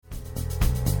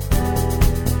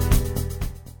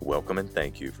Welcome and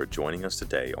thank you for joining us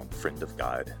today on Friend of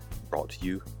God, brought to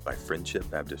you by Friendship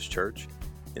Baptist Church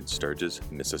in Sturgis,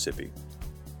 Mississippi.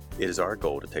 It is our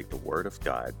goal to take the Word of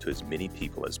God to as many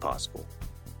people as possible.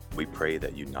 We pray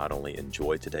that you not only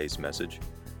enjoy today's message,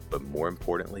 but more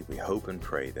importantly, we hope and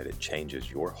pray that it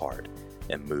changes your heart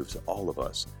and moves all of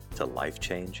us to life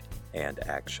change and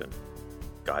action.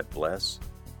 God bless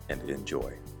and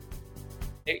enjoy.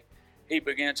 He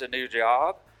begins a new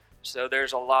job. So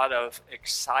there's a lot of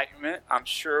excitement, I'm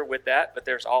sure, with that, but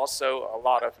there's also a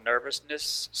lot of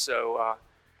nervousness. So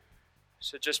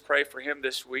just pray for him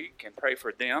this week and pray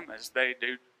for them as they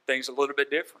do things a little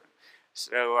bit different.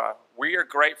 So we are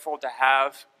grateful to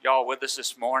have y'all with us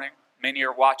this morning. Many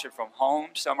are watching from home.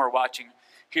 Some are watching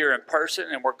here in person,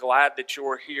 and we're glad that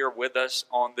you're here with us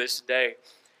on this day.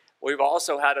 We've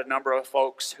also had a number of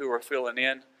folks who are filling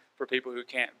in for people who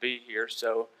can't be here.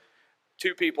 So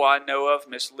two people I know of,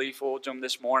 Miss Lee Fulgham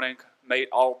this morning, made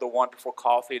all the wonderful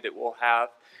coffee that we'll have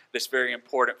that's very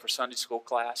important for Sunday school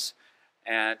class.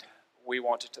 And we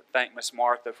wanted to thank Miss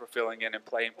Martha for filling in and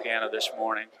playing piano this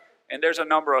morning. And there's a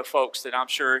number of folks that I'm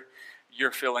sure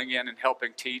you're filling in and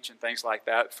helping teach and things like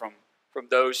that from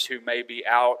those who may be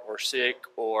out or sick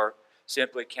or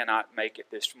simply cannot make it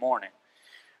this morning.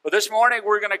 Well, this morning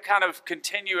we're going to kind of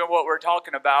continue in what we're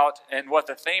talking about, and what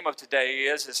the theme of today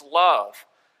is love.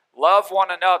 Love one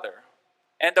another.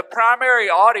 And the primary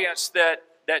audience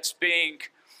that's being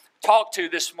talked to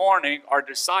this morning are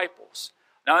disciples.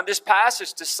 Now, in this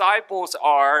passage, disciples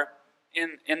are,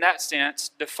 in that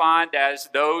sense, defined as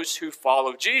those who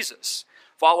follow Jesus,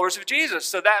 followers of Jesus.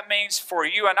 So that means for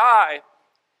you and I,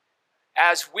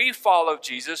 as we follow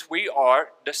Jesus, we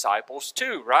are disciples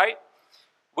too, right?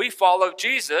 We follow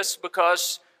Jesus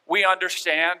because we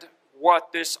understand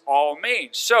what this all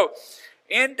means. So,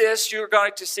 in this, you're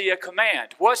going to see a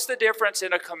command. What's the difference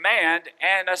in a command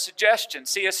and a suggestion?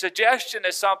 See, a suggestion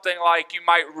is something like you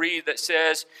might read that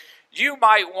says, you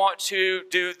might want to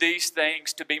do these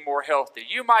things to be more healthy.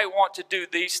 You might want to do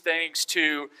these things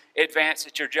to advance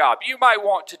at your job. You might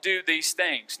want to do these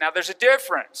things. Now, there's a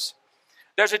difference.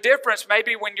 There's a difference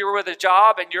maybe when you're with a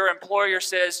job and your employer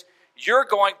says, you're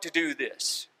going to do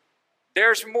this.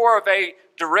 There's more of a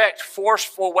direct,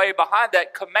 forceful way behind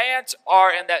that. Commands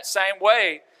are in that same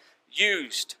way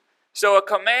used. So a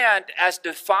command as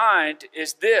defined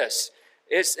is this.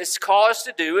 It's called us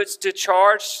to do. It's to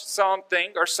charge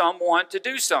something or someone to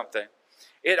do something.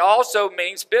 It also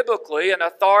means biblically an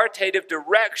authoritative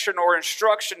direction or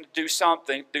instruction to do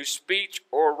something through speech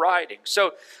or writing.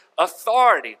 So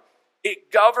authority,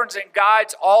 it governs and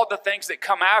guides all the things that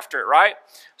come after it, right?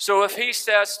 So if he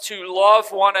says to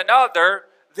love one another,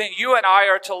 then you and I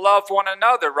are to love one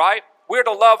another, right? We're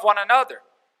to love one another.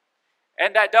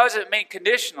 And that doesn't mean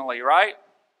conditionally, right?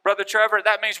 Brother Trevor,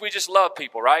 that means we just love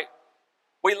people, right?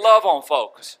 We love on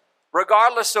folks,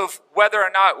 regardless of whether or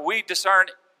not we discern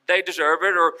they deserve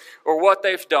it or what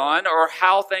they've done or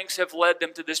how things have led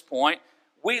them to this point.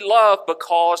 We love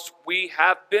because we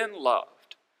have been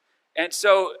loved. And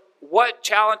so what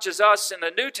challenges us in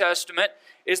the New Testament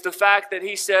is the fact that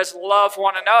he says, love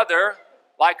one another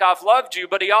like I've loved you,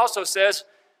 but he also says,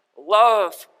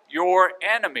 love your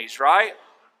enemies, right?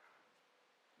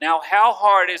 Now, how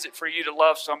hard is it for you to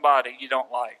love somebody you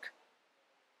don't like?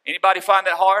 Anybody find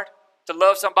that hard, to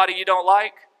love somebody you don't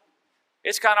like?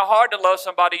 It's kind of hard to love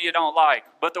somebody you don't like,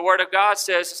 but the Word of God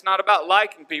says it's not about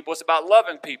liking people, it's about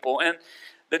loving people. And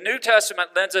the New Testament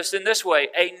lends us in this way,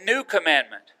 a new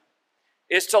commandment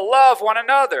is to love one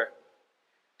another.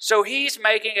 So he's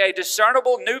making a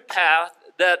discernible new path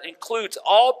that includes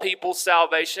all people's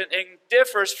salvation and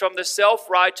differs from the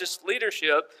self-righteous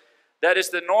leadership that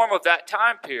is the norm of that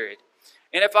time period.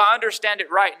 And if I understand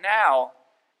it right now,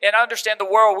 and understand the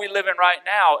world we live in right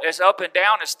now, as up and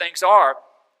down as things are,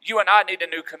 you and I need a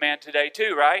new command today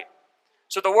too, right?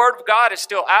 So the Word of God is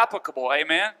still applicable,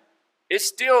 amen? It's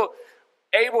still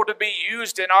able to be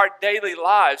used in our daily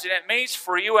lives. And it means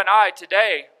for you and I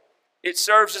today, it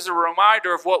serves as a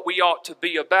reminder of what we ought to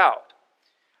be about.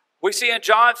 We see in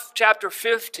John chapter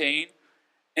 15,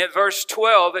 in verse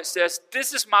 12, it says,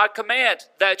 this is my command,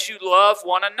 that you love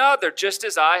one another, just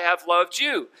as I have loved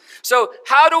you. So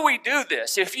how do we do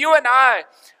this? If you and I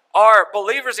are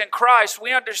believers in Christ,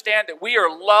 we understand that we are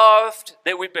loved,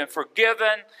 that we've been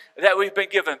forgiven, that we've been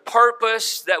given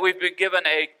purpose, that we've been given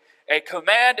a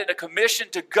command and a commission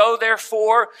to go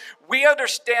therefore. We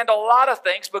understand a lot of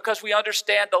things because we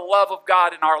understand the love of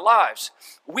God in our lives.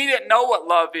 We didn't know what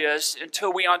love is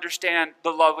until we understand the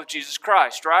love of Jesus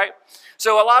Christ, right?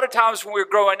 So a lot of times when we were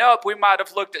growing up, we might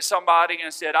have looked at somebody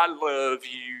and said, I love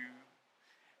you.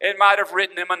 and might have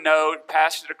written them a note,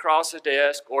 passed it across the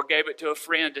desk, or gave it to a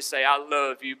friend to say, I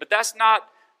love you. But that's not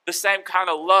the same kind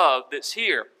of love that's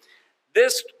here.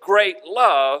 This great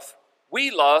love,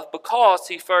 we love because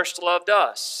he first loved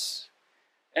us.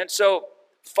 And so,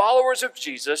 followers of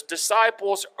Jesus,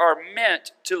 disciples, are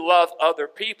meant to love other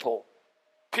people,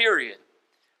 period.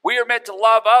 We are meant to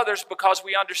love others because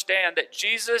we understand that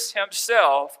Jesus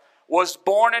himself was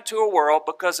born into a world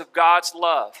because of God's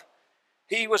love.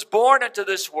 He was born into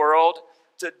this world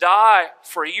to die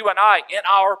for you and I in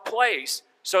our place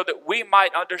so that we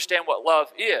might understand what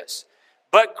love is.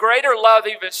 But greater love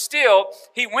even still,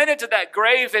 he went into that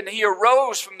grave and he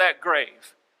arose from that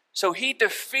grave. So he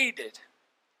defeated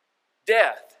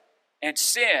death and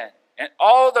sin and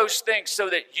all those things so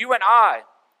that you and I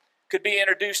could be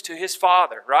introduced to his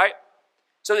Father, right?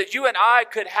 So that you and I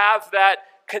could have that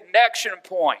connection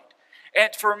point.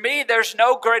 And for me, there's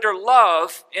no greater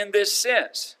love in this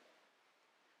sense.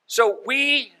 So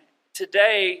we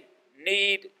today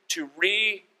need to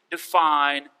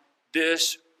redefine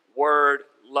this word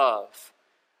love.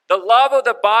 The love of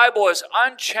the Bible is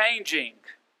unchanging.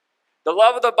 The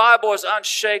love of the Bible is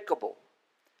unshakable.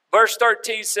 Verse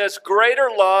 13 says, greater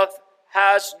love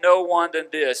has no one than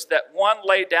this, that one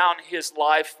lay down his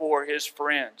life for his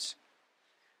friends.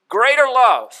 Greater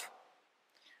love.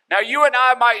 Now you and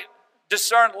I might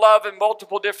discern love in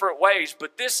multiple different ways,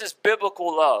 but this is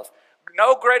biblical love.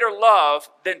 No greater love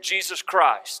than Jesus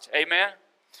Christ. Amen?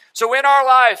 So in our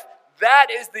life, that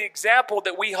is the example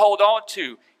that we hold on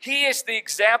to. He is the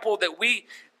example that we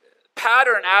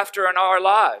pattern after in our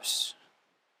lives.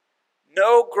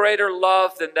 No greater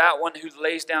love than that one who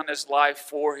lays down his life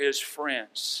for his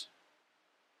friends.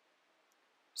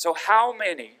 So how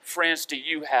many friends do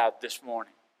you have this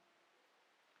morning?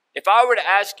 If I were to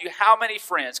ask you how many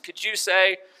friends, could you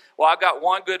say, well, I got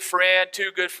one good friend,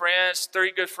 two good friends,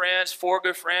 three good friends, four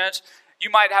good friends? You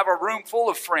might have a room full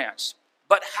of friends.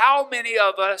 But how many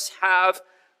of us have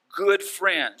good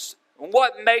friends?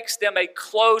 What makes them a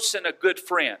close and a good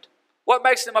friend? What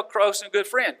makes them a close and good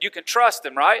friend? You can trust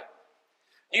them, right?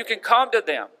 You can come to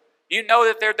them. You know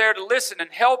that they're there to listen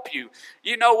and help you.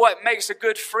 You know what makes a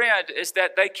good friend is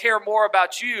that they care more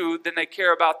about you than they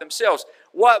care about themselves.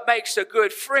 What makes a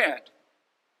good friend?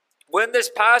 Well, in this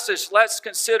passage, let's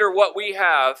consider what we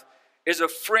have is a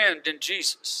friend in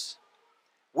Jesus.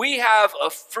 We have a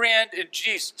friend in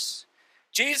Jesus.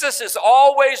 Jesus is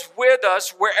always with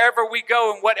us wherever we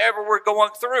go and whatever we're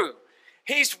going through.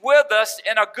 He's with us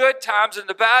in the good times and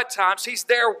the bad times. He's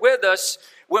there with us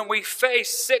when we face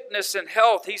sickness and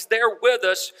health. He's there with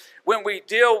us when we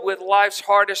deal with life's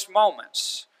hardest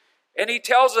moments. And he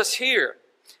tells us here,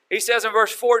 he says in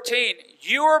verse 14,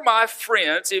 you are my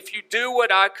friends if you do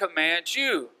what I command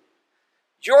you.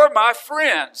 You're my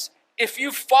friends if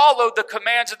you follow the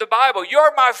commands of the Bible.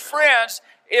 You're my friends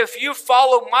if you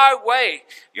follow my way.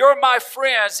 You're my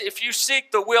friends if you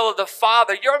seek the will of the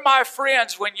Father. You're my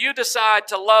friends when you decide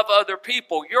to love other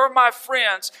people. You're my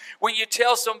friends when you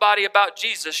tell somebody about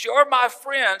Jesus. You're my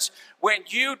friends when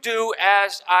you do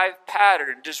as I've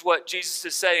patterned, is what Jesus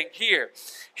is saying here.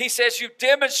 He says you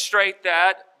demonstrate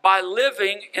that by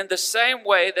living in the same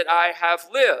way that I have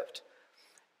lived.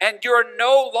 And you're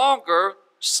no longer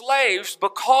slaves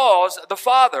because of the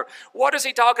Father. What is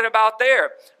he talking about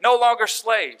there? No longer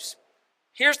slaves.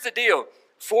 Here's the deal.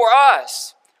 For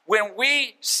us, when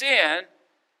we sin,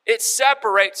 it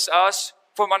separates us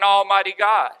from an almighty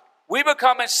God. We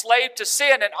become enslaved to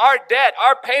sin, and our debt,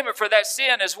 our payment for that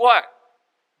sin is what?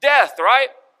 Death, right?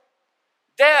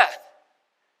 Death.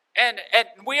 And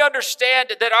we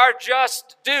understand that our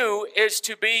just due is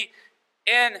to be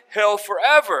in hell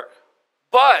forever.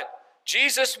 But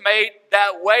Jesus made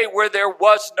that way where there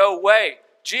was no way.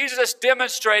 Jesus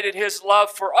demonstrated his love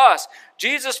for us.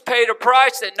 Jesus paid a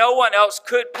price that no one else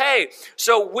could pay.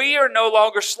 So we are no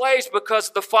longer slaves because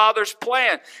of the Father's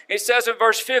plan. It says in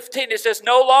verse 15, it says,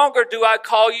 no longer do I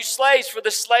call you slaves, for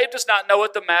the slave does not know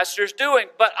what the master is doing,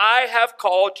 but I have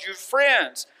called you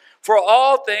friends. For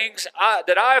all things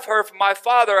that I have heard from my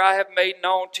Father, I have made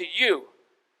known to you.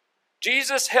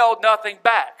 Jesus held nothing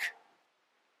back.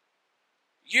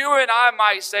 You and I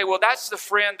might say, well, that's the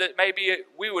friend that maybe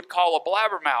we would call a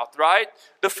blabbermouth, right?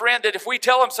 The friend that if we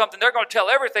tell them something, they're going to tell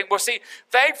everything. Well, see,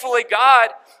 thankfully, God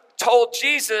told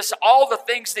Jesus all the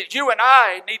things that you and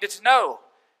I needed to know.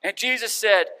 And Jesus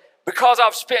said, because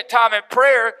I've spent time in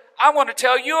prayer, I want to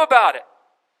tell you about it.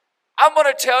 I'm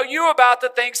going to tell you about the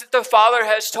things that the Father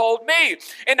has told me.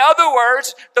 In other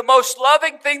words, the most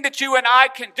loving thing that you and I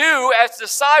can do as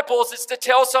disciples is to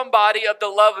tell somebody of the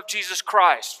love of Jesus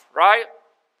Christ, right?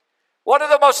 One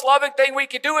of the most loving things we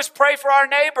can do is pray for our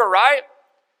neighbor, right?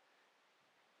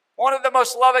 One of the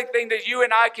most loving things that you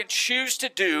and I can choose to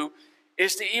do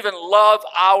is to even love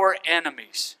our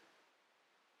enemies.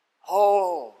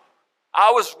 Oh, I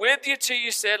was with you till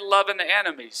you said loving the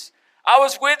enemies. I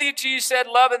was with you till you said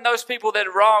loving those people that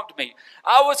wronged me.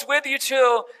 I was with you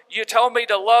till you told me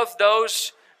to love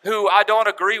those who I don't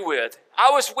agree with.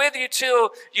 I was with you till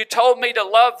you told me to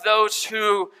love those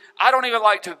who I don't even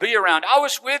like to be around. I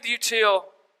was with you till...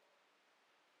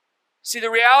 See,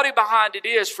 the reality behind it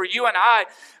is, for you and I,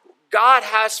 God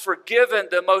has forgiven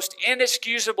the most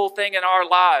inexcusable thing in our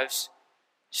lives,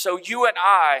 so you and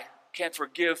I can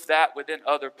forgive that within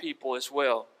other people as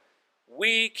well.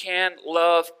 We can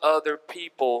love other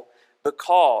people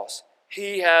because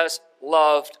He has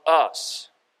loved us.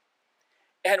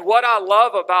 And what I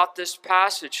love about this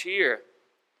passage here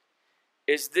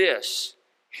is this: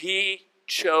 He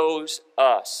chose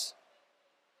us.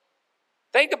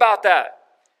 Think about that.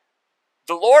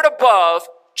 The Lord above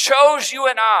chose you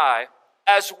and I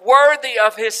as worthy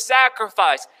of His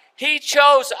sacrifice. He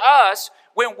chose us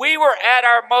when we were at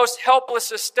our most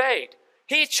helpless estate.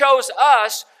 He chose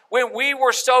us when we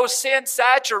were so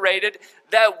sin-saturated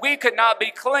that we could not be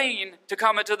clean to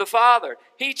come into the Father.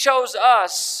 He chose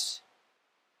us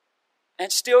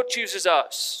and still chooses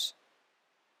us.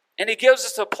 And He gives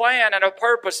us a plan and a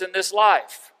purpose in this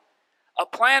life. A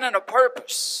plan and a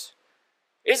purpose.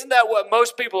 Isn't that what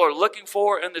most people are looking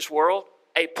for in this world?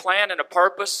 A plan and a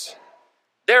purpose.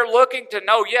 They're looking to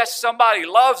know, yes, somebody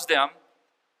loves them,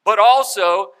 but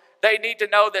also they need to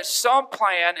know that some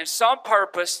plan and some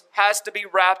purpose has to be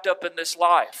wrapped up in this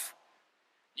life.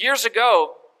 Years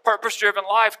ago, Purpose-Driven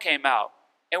Life came out.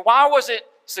 And why was it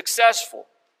successful?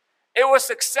 It was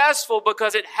successful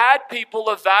because it had people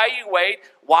evaluate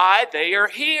why they are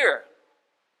here.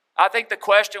 I think the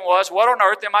question was, what on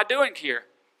earth am I doing here?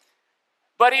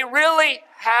 But He really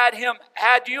had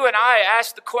you and I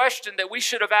ask the question that we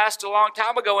should have asked a long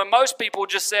time ago. And most people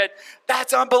just said,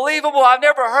 that's unbelievable. I've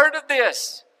never heard of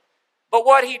this. But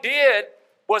what He did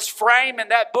was frame in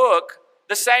that book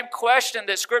the same question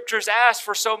that Scripture's asked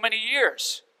for so many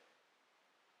years.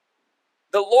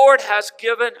 The Lord has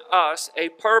given us a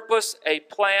purpose, a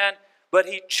plan, but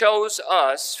He chose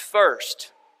us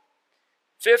first.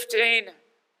 15,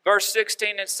 verse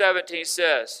 16 and 17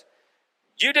 says,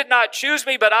 you did not choose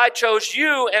me, but I chose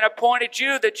you and appointed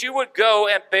you that you would go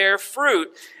and bear fruit,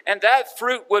 and that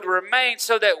fruit would remain,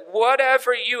 so that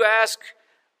whatever you ask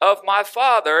of my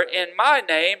Father in my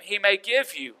name, He may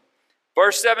give you.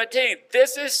 Verse 17,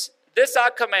 this I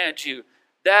command you,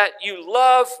 that you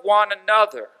love one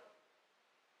another.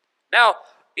 Now,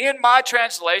 in my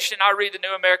translation, I read the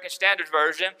New American Standard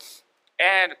Version,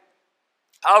 and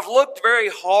I've looked very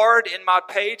hard in my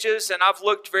pages, and I've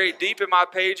looked very deep in my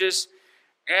pages,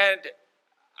 and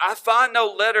I find no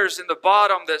letters in the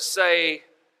bottom that say,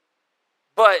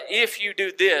 but if you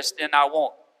do this, then I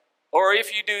won't. Or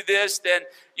if you do this, then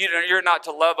you're not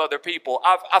to love other people.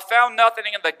 I found nothing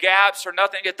in the gaps or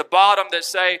nothing at the bottom that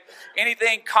say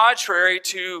anything contrary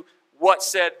to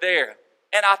what's said there.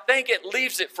 And I think it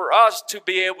leaves it for us to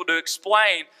be able to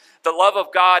explain the love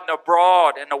of God in a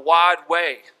broad and a wide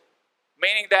way.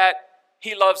 Meaning that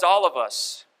He loves all of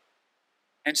us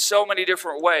in so many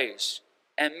different ways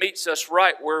and meets us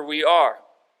right where we are.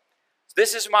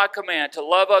 This is my command, to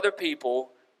love other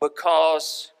people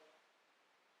because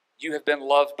you have been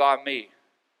loved by me.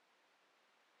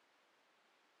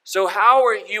 So how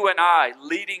are you and I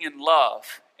leading in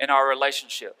love in our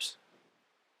relationships?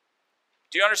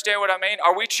 Do you understand what I mean?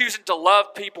 Are we choosing to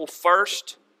love people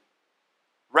first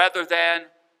rather than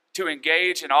to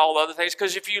engage in all other things?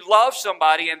 Because if you love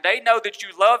somebody and they know that you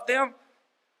love them,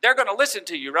 they're going to listen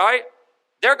to you, right?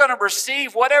 They're going to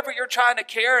receive whatever you're trying to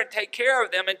care and take care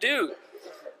of them and do.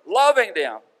 Loving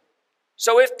them.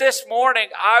 So if this morning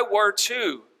I were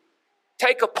to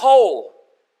take a poll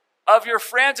of your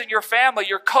friends and your family,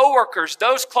 your coworkers,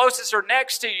 those closest or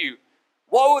next to you,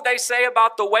 what would they say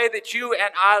about the way that you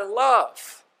and I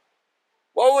love?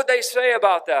 What would they say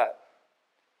about that?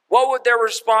 What would their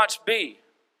response be?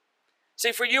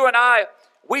 See, for you and I,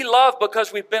 we love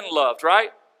because we've been loved, right?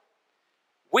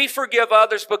 We forgive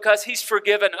others because He's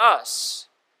forgiven us.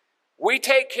 We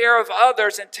take care of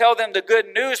others and tell them the good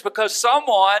news because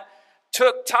someone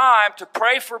took time to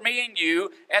pray for me and you,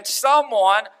 and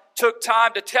someone took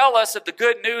time to tell us of the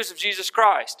good news of Jesus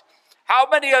Christ. How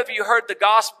many of you heard the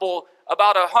gospel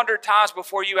about 100 times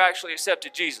before you actually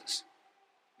accepted Jesus?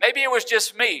 Maybe it was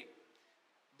just me,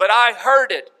 but I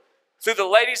heard it through the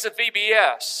ladies of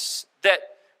VBS that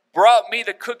brought me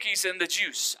the cookies and the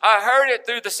juice. I heard it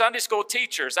through the Sunday school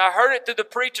teachers. I heard it through the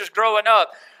preachers growing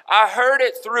up. I heard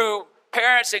it through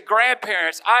parents and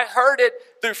grandparents. I heard it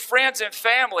through friends and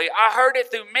family. I heard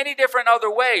it through many different other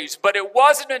ways. But it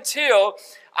wasn't until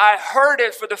I heard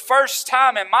it for the first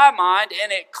time in my mind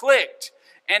and it clicked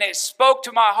and it spoke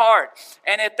to my heart.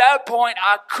 And at that point,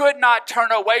 I could not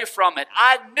turn away from it.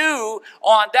 I knew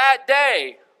on that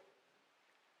day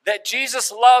that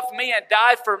Jesus loved me and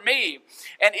died for me.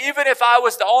 And even if I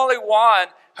was the only one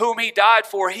whom he died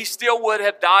for, he still would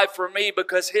have died for me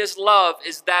because his love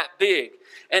is that big.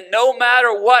 And no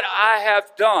matter what I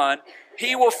have done,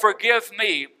 he will forgive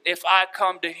me if I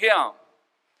come to him.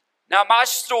 Now, my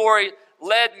story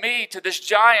led me to this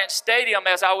giant stadium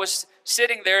as I was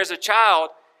sitting there as a child.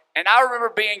 And I remember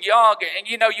being young, and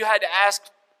you had to ask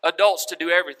adults to do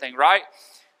everything, right?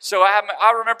 So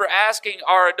I remember asking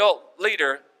our adult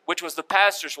leader, which was the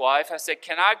pastor's wife, I said,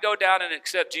 "Can I go down and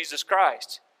accept Jesus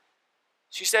Christ?"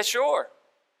 She said, "Sure."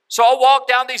 So I walked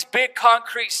down these big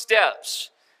concrete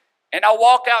steps, and I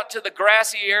walk out to the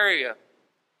grassy area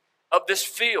of this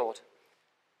field.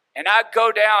 And I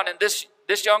go down, and this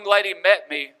young lady met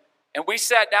me, and we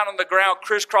sat down on the ground,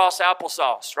 crisscross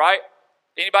applesauce, right?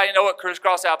 Anybody know what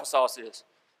crisscross applesauce is?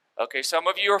 Okay, some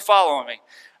of you are following me.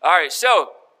 All right,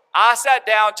 so I sat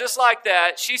down just like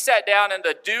that. She sat down in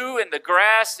the dew and the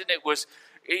grass, and it was,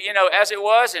 as it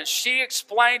was, and she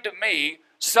explained to me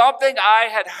something I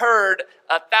had heard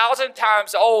 1,000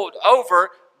 times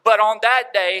over, but on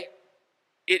that day,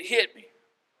 it hit me.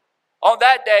 On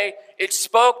that day, it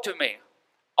spoke to me.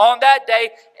 On that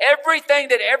day, everything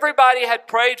that everybody had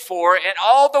prayed for and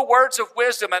all the words of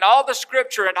wisdom and all the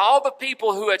scripture and all the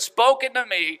people who had spoken to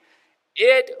me,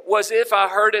 it was if I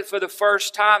heard it for the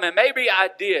first time, and maybe I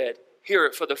did hear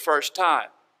it for the first time.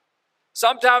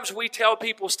 Sometimes we tell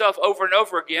people stuff over and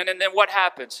over again, and then what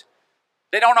happens?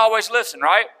 They don't always listen,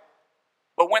 right?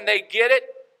 But when they get it,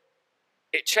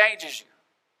 it changes you.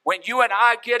 When you and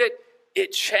I get it,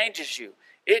 it changes you.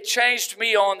 It changed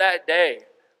me on that day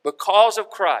because of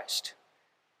Christ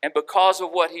and because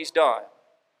of what he's done.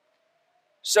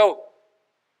 So,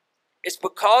 it's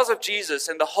because of Jesus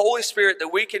and the Holy Spirit that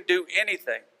we can do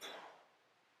anything.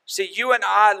 See, you and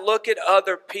I look at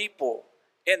other people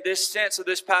in this sense of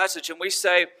this passage and we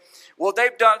say, well,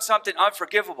 they've done something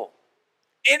unforgivable,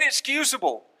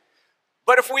 inexcusable.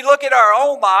 But if we look at our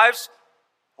own lives,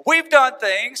 we've done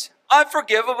things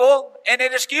unforgivable and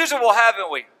inexcusable,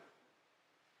 haven't we?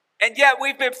 And yet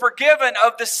we've been forgiven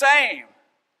of the same.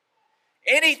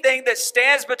 Anything that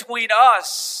stands between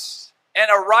us and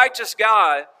a righteous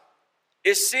God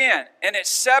is sin, and it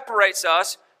separates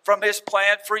us from his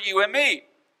plan for you and me.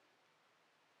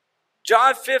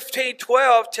 John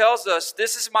 15:12 tells us,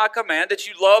 "This is my command, that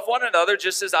you love one another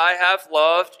just as I have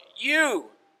loved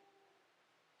you."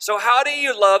 So how do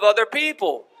you love other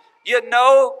people? You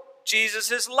know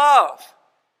Jesus' love,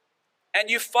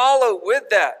 and you follow with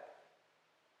that.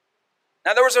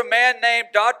 Now, there was a man named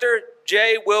Dr.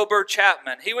 J. Wilbur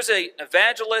Chapman. He was an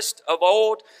evangelist of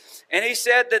old, and he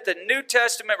said that the New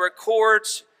Testament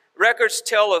records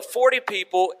tell of 40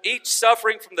 people, each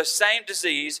suffering from the same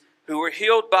disease, who were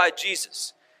healed by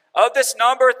Jesus. Of this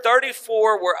number,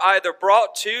 34 were either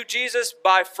brought to Jesus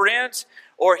by friends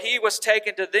or he was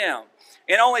taken to them.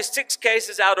 In only 6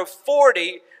 cases out of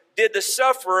 40 did the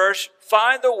sufferers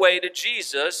find the way to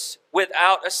Jesus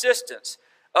without assistance.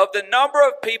 Of the number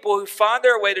of people who find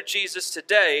their way to Jesus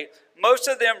today, most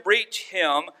of them reach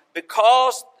him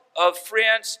because of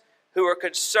friends who are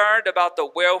concerned about the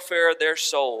welfare of their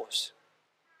souls.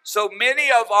 So many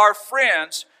of our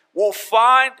friends will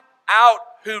find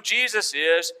out who Jesus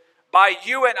is by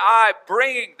you and I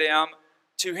bringing them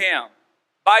to him.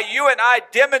 By you and I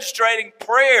demonstrating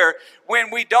prayer when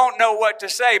we don't know what to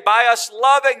say. By us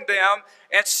loving them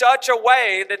in such a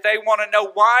way that they want to know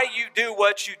why you do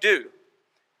what you do.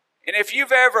 And if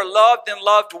you've ever loved and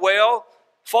loved well,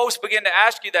 folks begin to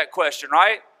ask you that question,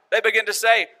 right? They begin to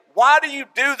say, why do you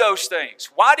do those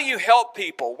things? Why do you help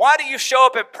people? Why do you show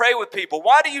up and pray with people?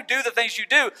 Why do you do the things you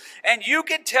do? And you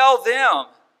can tell them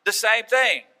the same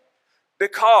thing.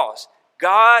 Because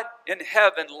God in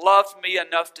heaven loved me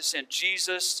enough to send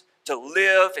Jesus to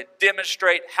live and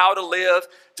demonstrate how to live,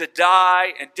 to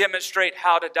die and demonstrate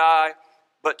how to die,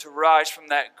 but to rise from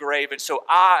that grave. And so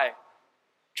I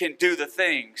can do the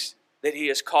things that he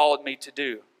has called me to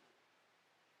do.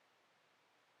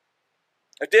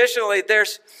 Additionally,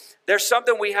 there's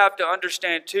something we have to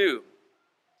understand too,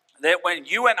 that when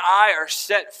you and I are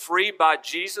set free by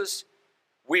Jesus,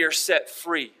 we are set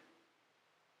free,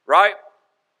 right?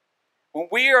 When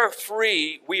we are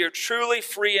free, we are truly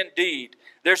free indeed.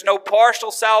 There's no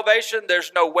partial salvation.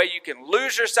 There's no way you can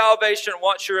lose your salvation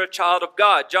once you're a child of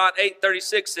God. John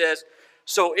 8:36 says,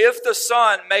 "So if the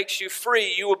Son makes you free,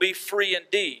 you will be free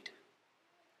indeed."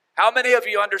 How many of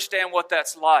you understand what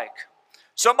that's like?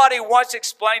 Somebody once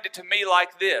explained it to me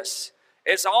like this.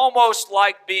 It's almost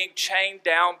like being chained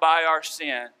down by our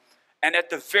sin. And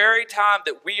at the very time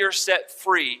that we are set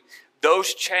free,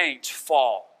 those chains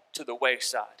fall to the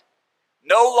wayside.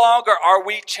 No longer are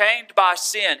we chained by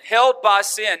sin, held by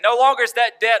sin. No longer is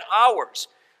that debt ours.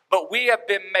 But we have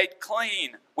been made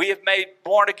clean. We have made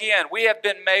born again. We have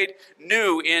been made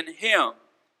new in Him.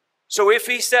 So if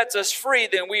He sets us free,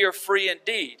 then we are free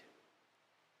indeed.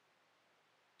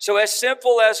 So as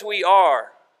simple as we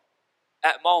are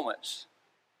at moments,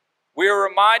 we are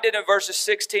reminded in verses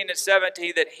 16 and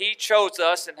 17 that He chose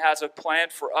us and has a plan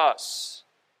for us.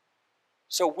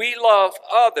 So we love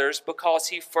others because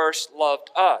He first loved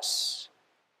us.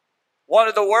 One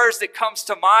of the words that comes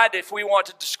to mind if we want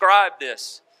to describe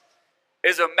this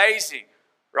is amazing,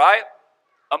 right?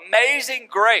 Amazing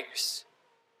grace.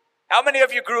 How many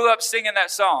of you grew up singing that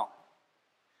song?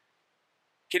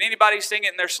 Can anybody sing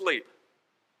it in their sleep?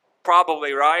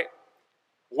 Probably, right?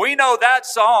 We know that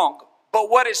song,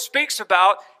 but what it speaks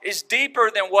about is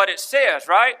deeper than what it says,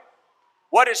 right?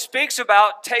 What it speaks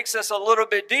about takes us a little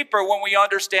bit deeper when we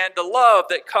understand the love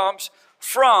that comes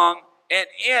from and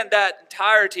in that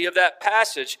entirety of that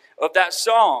passage, of that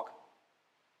song.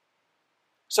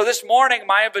 So this morning,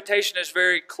 my invitation is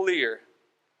very clear.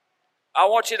 I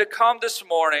want you to come this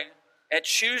morning and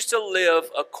choose to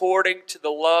live according to the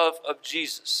love of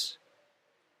Jesus.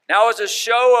 Now, as a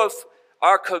show of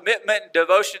our commitment and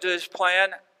devotion to His plan,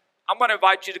 I'm going to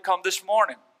invite you to come this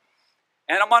morning.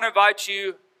 And I'm going to invite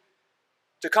you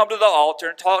to come to the altar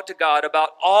and talk to God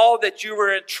about all that you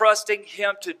were entrusting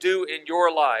Him to do in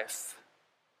your life.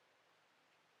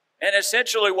 And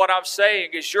essentially what I'm saying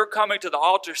is you're coming to the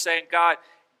altar saying, God,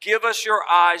 give us your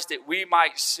eyes that we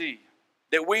might see,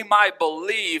 that we might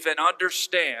believe and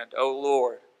understand, O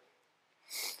Lord.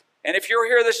 And if you're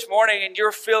here this morning and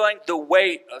you're feeling the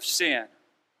weight of sin,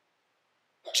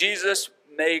 Jesus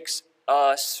makes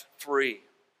us free.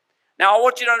 Now, I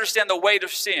want you to understand the weight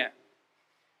of sin.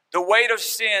 The weight of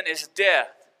sin is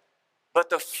death,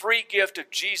 but the free gift of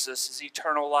Jesus is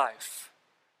eternal life.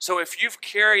 So if you've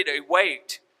carried a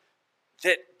weight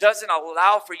that doesn't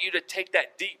allow for you to take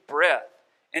that deep breath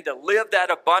and to live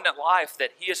that abundant life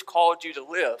that He has called you to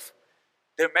live,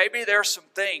 then maybe there are some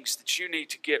things that you need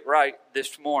to get right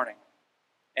this morning.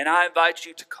 And I invite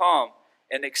you to come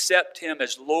and accept Him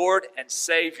as Lord and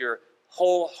Savior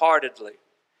wholeheartedly.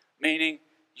 Meaning,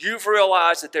 you've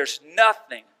realized that there's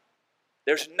nothing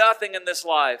in this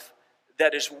life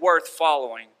that is worth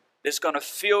following that's going to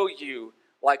fill you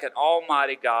like an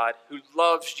almighty God who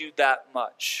loves you that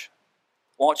much.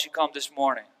 Won't you come this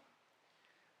morning?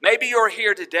 Maybe you're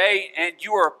here today and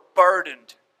you are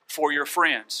burdened for your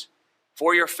friends,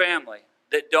 for your family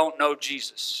that don't know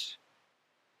Jesus.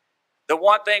 The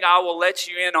one thing I will let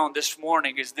you in on this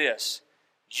morning is this.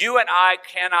 You and I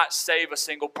cannot save a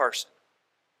single person.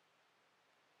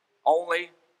 Only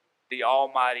the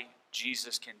Almighty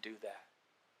Jesus can do that.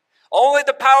 Only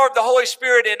the power of the Holy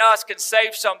Spirit in us can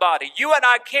save somebody. You and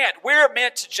I can't. We're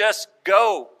meant to just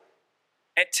go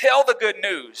and tell the good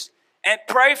news and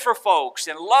pray for folks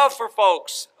and love for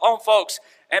folks,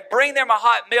 and bring them a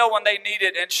hot meal when they need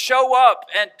it and show up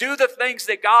and do the things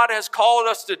that God has called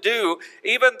us to do,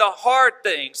 even the hard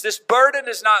things. This burden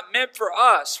is not meant for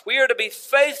us. We are to be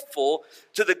faithful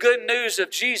to the good news of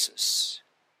Jesus.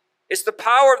 It's the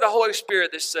power of the Holy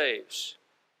Spirit that saves.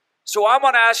 So I'm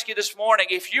going to ask you this morning,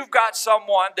 if you've got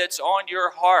someone that's on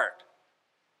your heart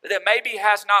that maybe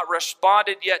has not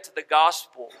responded yet to the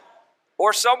gospel,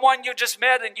 or someone you just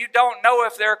met and you don't know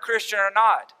if they're a Christian or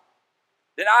not,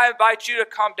 then I invite you to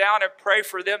come down and pray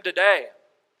for them today.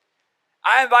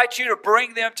 I invite you to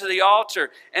bring them to the altar,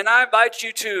 and I invite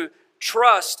you to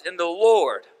trust in the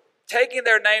Lord, taking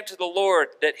their name to the Lord,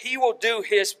 that He will do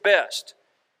His best.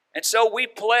 And so we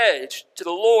pledge to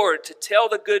the Lord to tell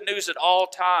the good news at all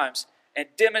times and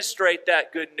demonstrate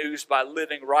that good news by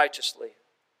living righteously.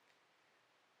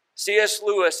 C.S.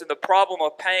 Lewis in The Problem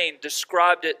of Pain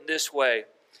described it in this way,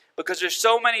 because there's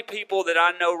so many people that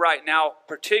I know right now,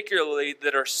 particularly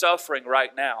that are suffering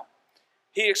right now.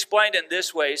 He explained it in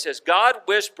this way. He says, God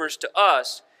whispers to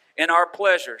us in our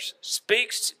pleasures,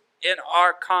 speaks in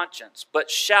our conscience, but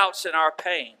shouts in our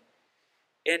pain.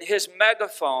 In His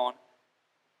megaphone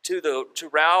to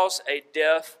rouse a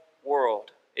deaf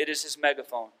world. It is His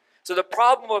megaphone. So the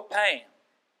problem of pain,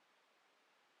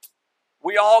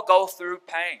 we all go through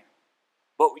pain.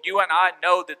 But you and I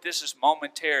know that this is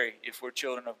momentary if we're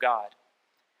children of God.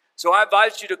 So I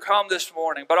invite you to come this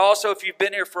morning. But also if you've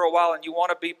been here for a while and you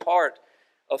want to be part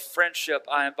of friendship,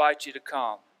 I invite you to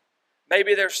come.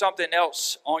 Maybe there's something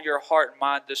else on your heart and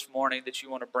mind this morning that you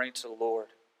want to bring to the Lord.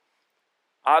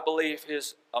 I believe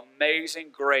His amazing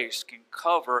grace can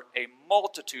cover a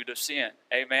multitude of sin.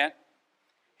 Amen?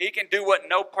 He can do what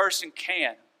no person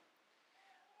can.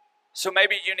 So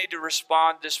maybe you need to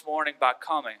respond this morning by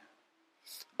coming,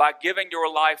 by giving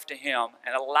your life to Him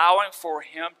and allowing for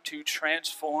Him to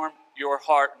transform your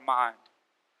heart and mind.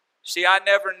 See, I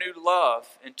never knew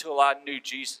love until I knew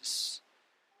Jesus.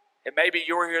 And maybe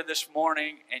you're here this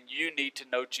morning and you need to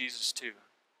know Jesus too.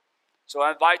 So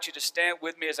I invite you to stand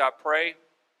with me as I pray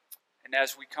and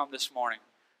as we come this morning.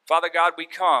 Father God, we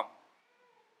come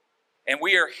and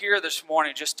we are here this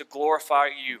morning just to glorify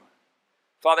You.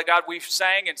 Father God, we've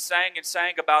sang and sang and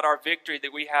sang about our victory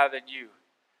that we have in You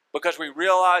because we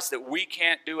realize that we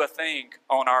can't do a thing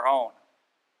on our own.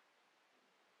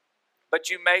 But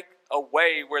You make a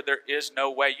way where there is no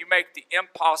way. You make the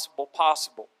impossible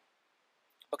possible.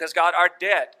 Because God, our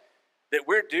debt that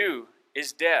we're due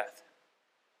is death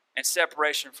and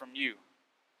separation from You.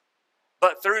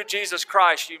 But through Jesus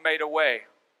Christ, You made a way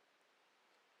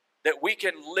that we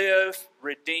can live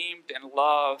redeemed and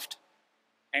loved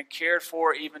and cared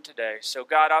for even today. So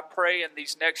God, I pray in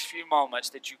these next few moments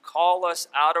that You call us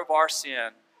out of our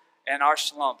sin and our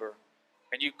slumber,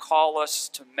 and You call us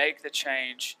to make the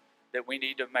change that we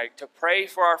need to make, to pray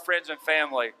for our friends and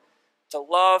family, to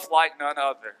love like none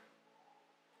other.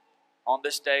 On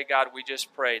this day, God, we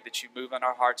just pray that You move in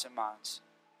our hearts and minds.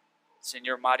 It's in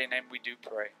Your mighty name we do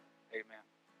pray. Amen.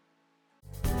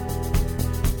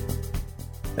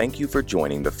 Thank you for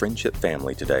joining the Friendship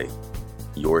family today.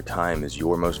 Your time is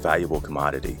your most valuable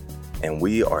commodity, and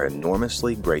we are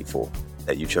enormously grateful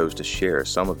that you chose to share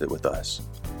some of it with us.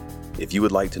 If you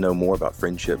would like to know more about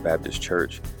Friendship Baptist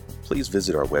Church, please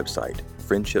visit our website,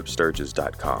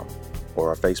 friendshipsturgis.com, or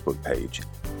our Facebook page.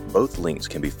 Both links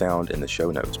can be found in the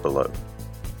show notes below.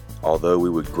 Although we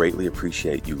would greatly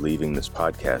appreciate you leaving this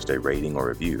podcast a rating or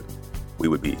review, we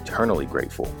would be eternally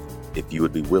grateful if you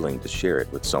would be willing to share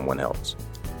it with someone else.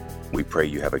 We pray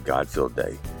you have a God-filled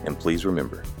day, and please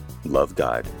remember, love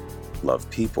God, love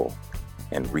people,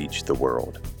 and reach the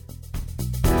world.